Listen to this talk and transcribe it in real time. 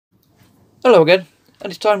Hello again,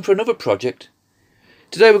 and it's time for another project.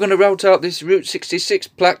 Today we're going to route out this Route 66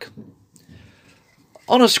 plaque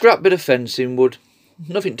on a scrap bit of fencing wood.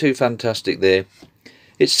 Nothing too fantastic there.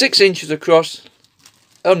 It's 6 inches across,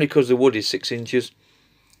 only because the wood is 6 inches,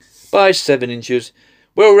 by 7 inches.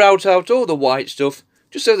 We'll route out all the white stuff,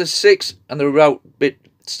 just so the 6 and the route bit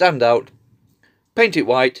stand out. Paint it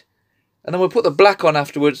white, and then we'll put the black on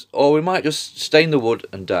afterwards, or we might just stain the wood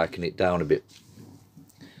and darken it down a bit.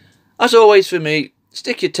 As always for me,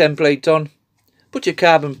 stick your template on, put your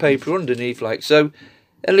carbon paper underneath like so,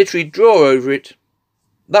 and literally draw over it.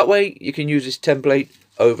 That way you can use this template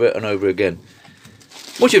over and over again.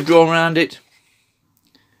 Once you've drawn around it,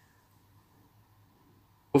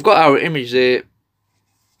 we've got our image there.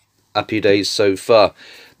 Happy days so far.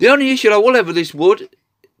 The only issue I will have with this wood,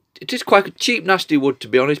 it is quite a cheap nasty wood to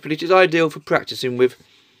be honest, but it is ideal for practicing with,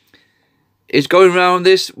 is going around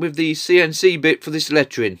this with the CNC bit for this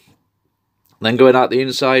lettering. Then going out the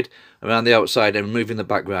inside, around the outside and removing the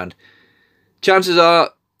background. Chances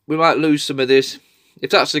are we might lose some of this.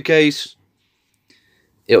 If that's the case,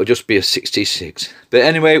 it'll just be a 66. But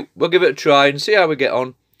anyway, we'll give it a try and see how we get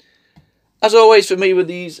on. As always for me with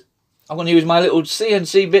these, I'm going to use my little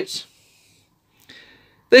CNC bits.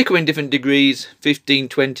 They come in different degrees, 15,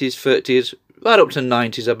 20s, 30s, right up to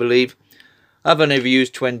 90s I believe. I've only ever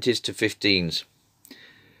used 20s to 15s.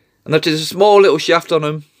 And that is a small little shaft on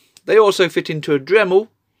them. They also fit into a Dremel,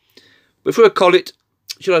 but for a collet,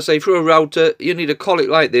 should I say for a router, you need a collet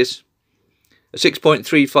like this, a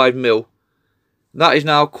 6.35mm. That is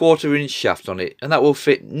now a 1/4 inch shaft on it, and that will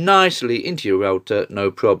fit nicely into your router,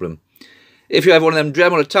 no problem. If you have one of them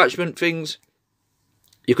Dremel attachment things,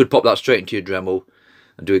 you could pop that straight into your Dremel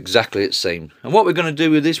and do exactly the same. And what we're going to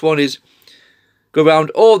do with this one is go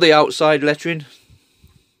around all the outside lettering,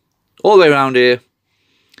 all the way around here,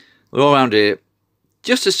 all around here,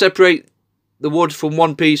 just to separate the wood from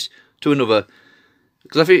one piece to another.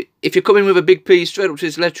 Because if you come in with a big piece straight up to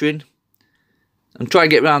this lettering and try and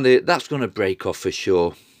get around it, that's going to break off for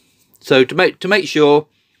sure. So to make sure,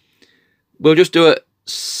 we'll just do a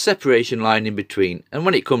separation line in between, and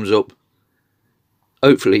when it comes up,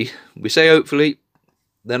 hopefully, we say hopefully,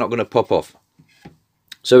 they're not going to pop off.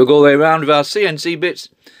 So we'll go all the way around with our CNC bits.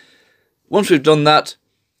 Once we've done that,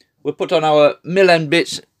 we'll put on our mill end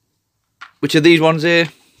bits, which are these ones here.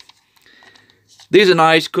 These are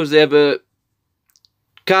nice because they have a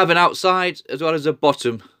carving outside as well as a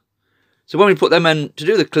bottom. So when we put them in to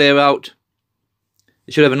do the clear out,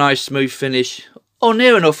 it should have a nice smooth finish, or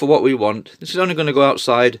near enough for what we want. This is only going to go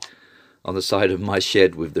outside on the side of my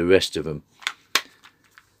shed with the rest of them.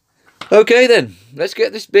 Okay then, let's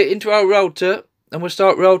get this bit into our router and we'll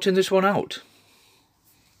start routing this one out.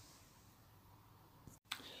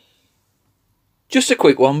 Just a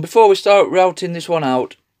quick one before we start routing this one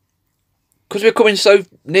out, because we're coming so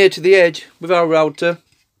near to the edge with our router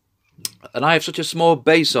and I have such a small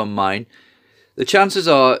base on mine, the chances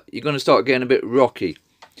are you're going to start getting a bit rocky.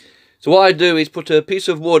 So what I do is put a piece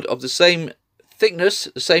of wood of the same thickness,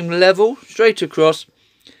 the same level, straight across,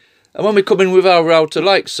 and when we come in with our router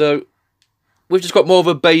like so, we've just got more of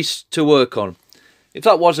a base to work on. If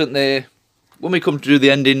that wasn't there, when we come to do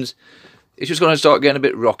the endings, it's just going to start getting a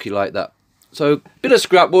bit rocky like that. So a bit of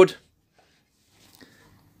scrap wood,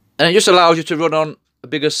 and it just allows you to run on a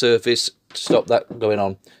bigger surface to stop that going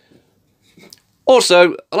on.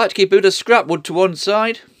 Also, I like to keep a bit of scrap wood to one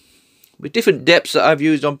side with different depths that I've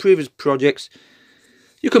used on previous projects.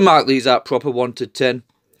 You can mark these out proper 1 to 10,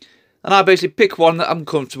 and I basically pick one that I'm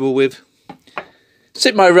comfortable with,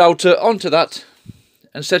 sit my router onto that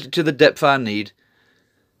and set it to the depth I need,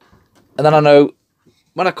 and then I know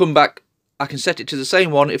when I come back I can set it to the same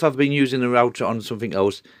one if I've been using the router on something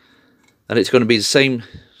else, and it's going to be the same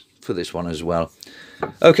for this one as well.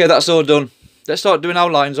 Okay, that's all done. Let's start doing our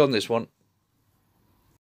lines on this one.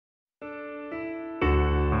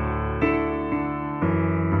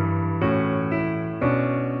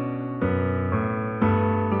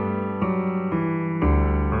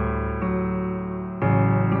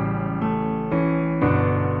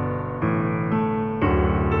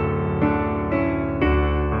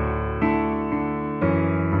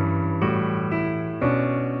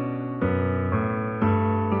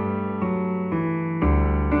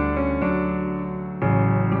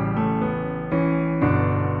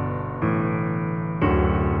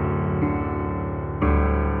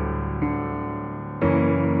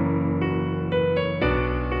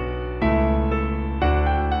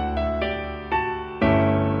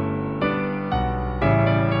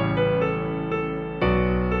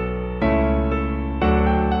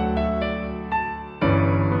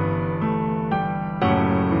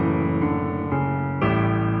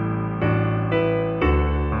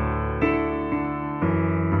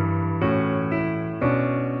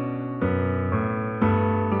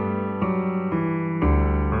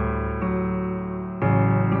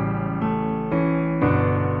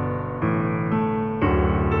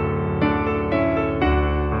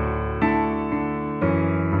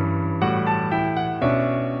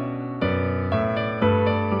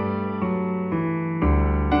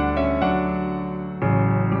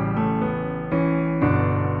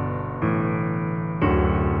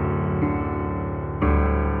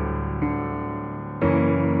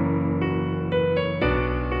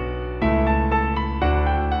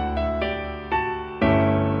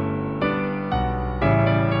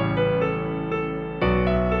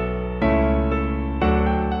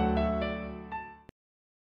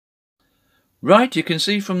 Right, you can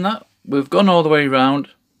see from that, we've gone all the way round.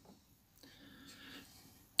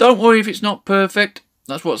 Don't worry if it's not perfect.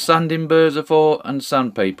 That's what sanding burrs are for, and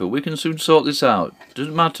sandpaper. We can soon sort this out.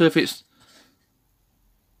 Doesn't matter if it's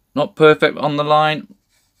not perfect on the line.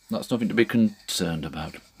 That's nothing to be concerned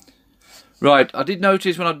about. Right, I did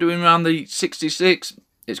notice when I'm doing around the 66,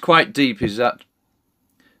 it's quite deep, is that?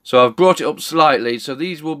 So I've brought it up slightly, so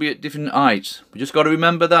these will be at different heights. We just got to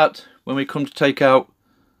remember that when we come to take out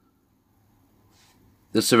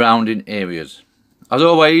the surrounding areas. As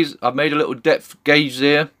always, I've made a little depth gauge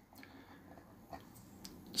there.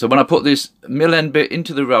 So when I put this mill end bit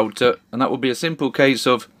into the router, and that will be a simple case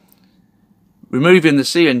of removing the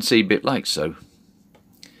CNC bit like so.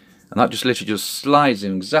 And that just literally just slides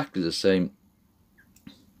in exactly the same.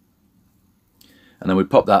 And then we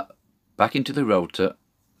pop that back into the router.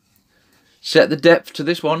 Set the depth to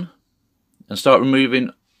this one and start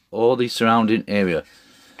removing all the surrounding area.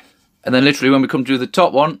 And then literally when we come to the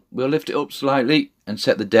top one, we'll lift it up slightly and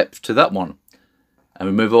set the depth to that one. And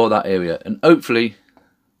remove all that area. And hopefully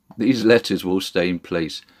these letters will stay in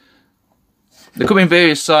place. They come in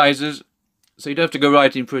various sizes, so you don't have to go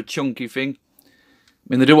right in for a chunky thing. I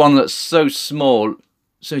mean, they do one that's so small,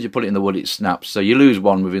 as soon as you put it in the wood it snaps, so you lose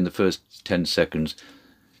one within the first 10 seconds.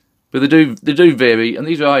 But they do vary, and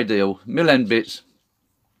these are ideal. Mill end bits,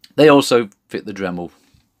 they also fit the Dremel.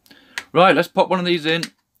 Right, let's pop one of these in,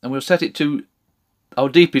 and we'll set it to our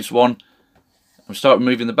deepest one, and start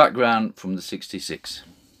removing the background from the 66.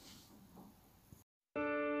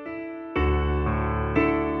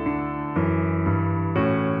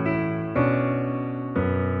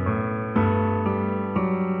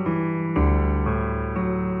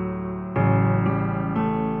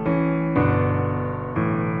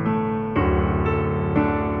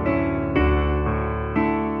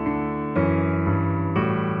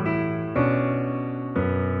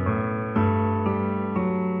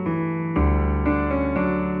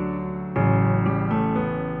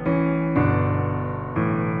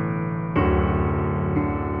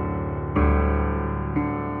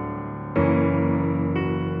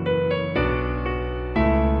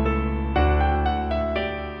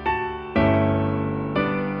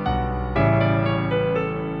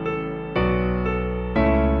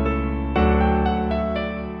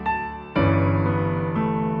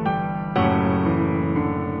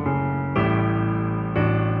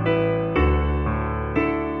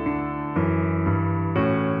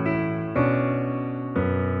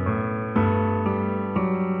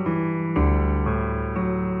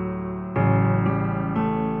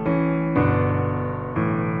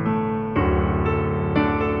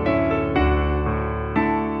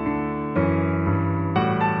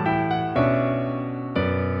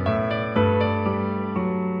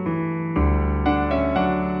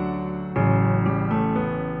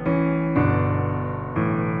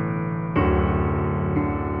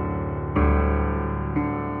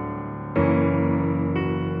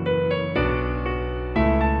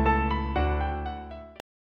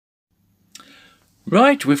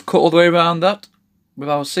 Right, we've cut all the way around that with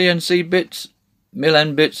our CNC bits, mill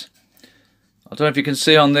end bits. I don't know if you can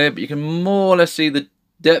see on there, but you can more or less see the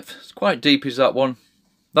depth. It's quite deep, is that one.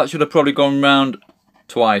 That should have probably gone round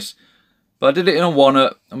twice. But I did it in a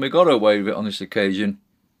one-er, and we got away with it on this occasion.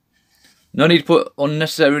 No need to put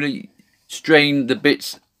unnecessarily strain the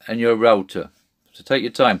bits and your router. So take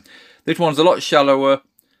your time. This one's a lot shallower,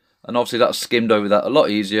 and obviously that's skimmed over that a lot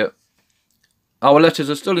easier. Our letters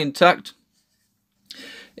are still intact.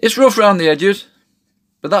 It's rough around the edges,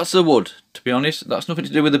 but that's the wood, to be honest. That's nothing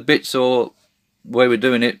to do with the bits or the way we're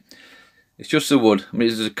doing it. It's just the wood. I mean,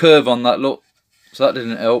 there's a curve on that, look, so that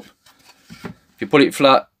didn't help. If you put it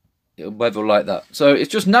flat, it'll bevel like that. So it's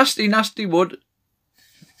just nasty, nasty wood,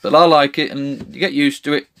 but I like it, and you get used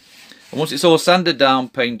to it. And once it's all sanded down,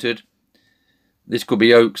 painted, this could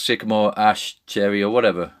be oak, sycamore, ash, cherry, or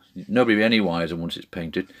whatever. Nobody will be any wiser once it's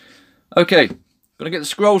painted. Okay, going to get the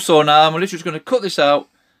scroll saw now, and we're literally just going to cut this out.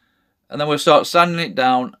 And then we'll start sanding it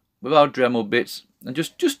down with our Dremel bits and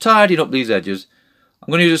just tidying up these edges.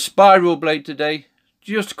 I'm going to use a spiral blade today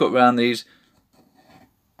just to cut around these.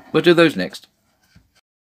 We'll do those next.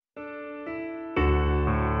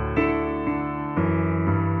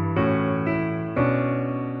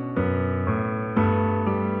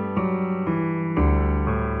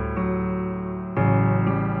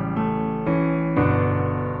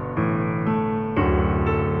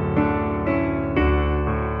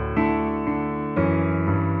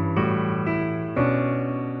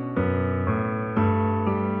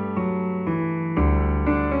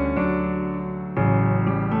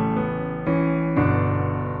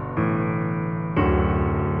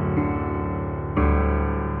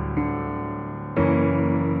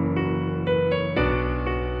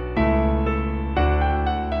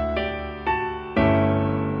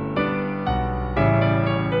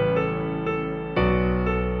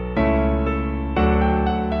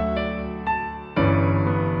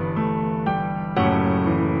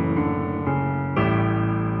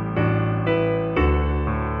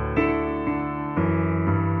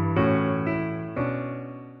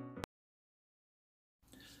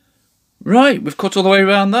 Right, we've cut all the way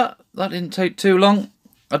around that. That didn't take too long.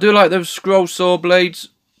 I do like those scroll saw blades.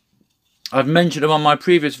 I've mentioned them on my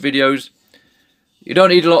previous videos. You don't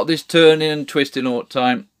need a lot of this turning and twisting all the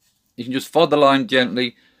time. You can just fod the line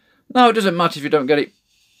gently. No, it doesn't matter if you don't get it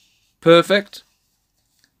perfect.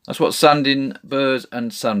 That's what sanding burrs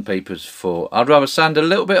and sandpaper's for. I'd rather sand a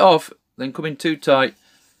little bit off than come in too tight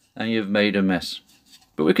and you've made a mess.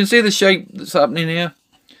 But we can see the shape that's happening here.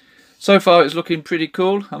 So far it's looking pretty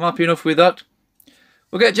cool. I'm happy enough with that.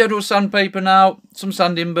 We'll get general sandpaper now, some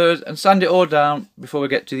sanding burrs, and sand it all down before we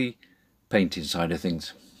get to the painting side of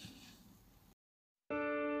things.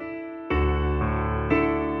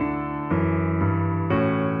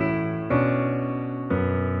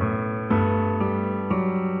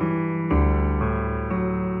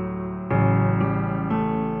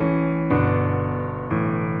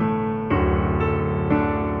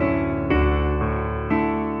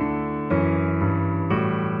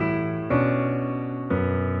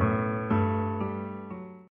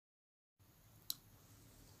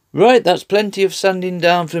 Right, that's plenty of sanding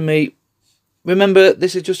down for me. Remember,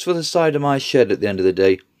 this is just for the side of my shed at the end of the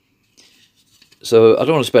day. So I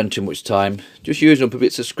don't want to spend too much time. Just using up a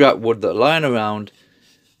bits of scrap wood that are lying around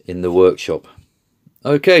in the workshop.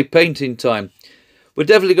 Okay, painting time. We're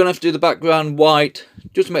definitely going to have to do the background white,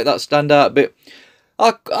 just to make that stand out a bit.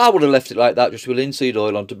 I would have left it like that, just with linseed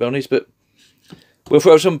oil on, to be honest, but we'll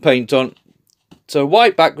throw some paint on. So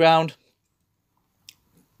white background.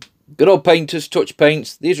 Good old painters, touch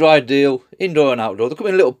paints. These are ideal, indoor and outdoor. They come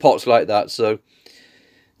in little pots like that, so,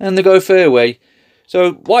 and they go fair way.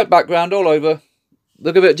 So white background all over.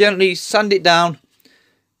 Look at it, gently sand it down,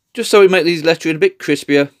 just so we make these lettering a bit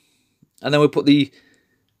crispier. And then we'll put the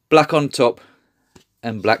black on top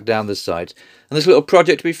and black down the sides. And this little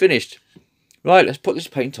project to be finished. Right, let's put this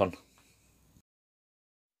paint on.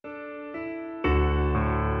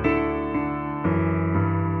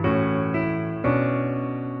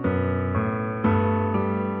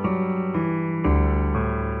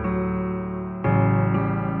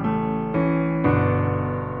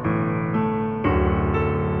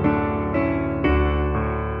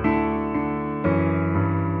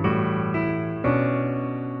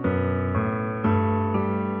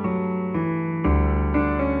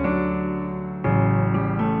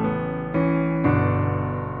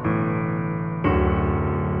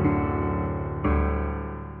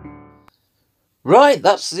 Right,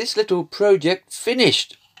 that's this little project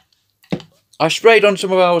finished. I sprayed on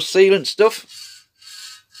some of our sealant stuff,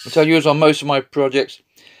 which I use on most of my projects.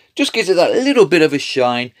 Just gives it that little bit of a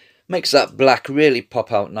shine, makes that black really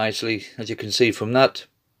pop out nicely, as you can see from that.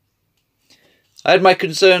 I had my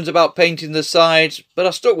concerns about painting the sides, but I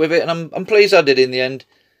stuck with it, and I'm pleased I did in the end.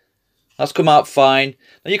 That's come out fine.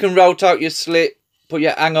 Now you can route out your slit, put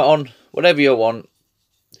your hanger on, whatever you want.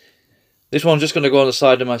 This one's just going to go on the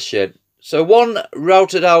side of my shed. So one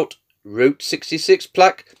routed out Route 66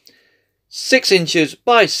 plaque, 6 inches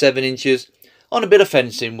by 7 inches on a bit of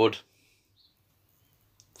fencing wood.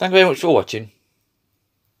 Thank you very much for watching.